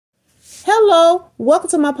Hello,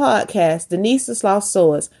 welcome to my podcast, Denise the Sloth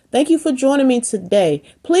Sewist. Thank you for joining me today.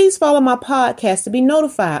 Please follow my podcast to be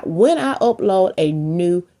notified when I upload a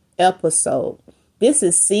new episode. This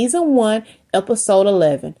is season 1, episode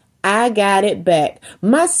 11. I got it back.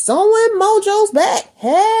 My sewing mojo's back.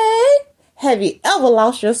 Hey, have you ever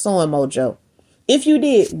lost your sewing mojo? If you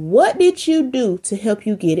did, what did you do to help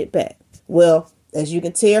you get it back? Well, as you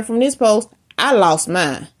can tell from this post, I lost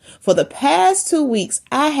mine. For the past 2 weeks,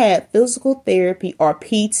 I had physical therapy or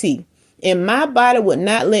PT, and my body would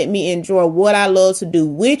not let me enjoy what I love to do,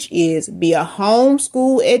 which is be a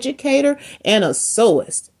homeschool educator and a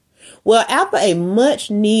sewist. Well, after a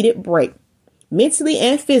much needed break, mentally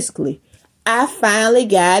and physically, I finally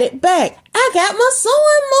got it back. I got my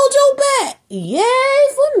sewing mojo back.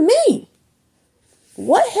 Yay for me.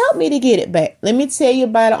 What helped me to get it back? Let me tell you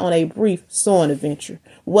about it on a brief sewing adventure.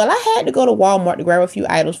 Well, I had to go to Walmart to grab a few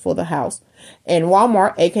items for the house. And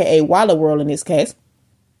Walmart, aka Walla World in this case,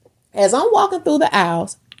 as I'm walking through the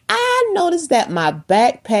aisles, I noticed that my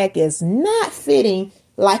backpack is not fitting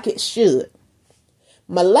like it should.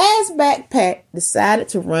 My last backpack decided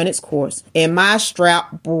to run its course, and my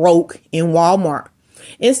strap broke in Walmart.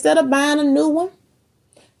 Instead of buying a new one,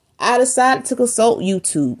 I decided to consult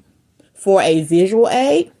YouTube for a visual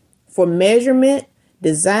aid, for measurement,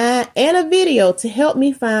 design, and a video to help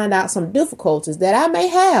me find out some difficulties that I may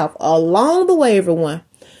have along the way, everyone.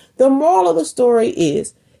 The moral of the story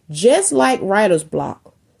is, just like writer's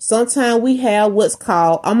block, sometimes we have what's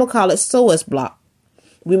called, I'm going to call it sewist block.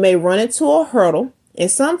 We may run into a hurdle,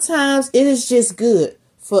 and sometimes it is just good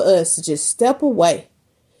for us to just step away,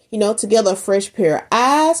 to get a fresh pair of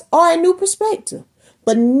eyes or a new perspective,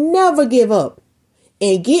 but never give up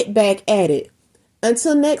and get back at it.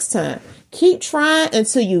 Until next time, keep trying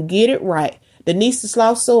until you get it right. Denise the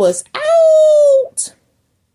Sloth Sewist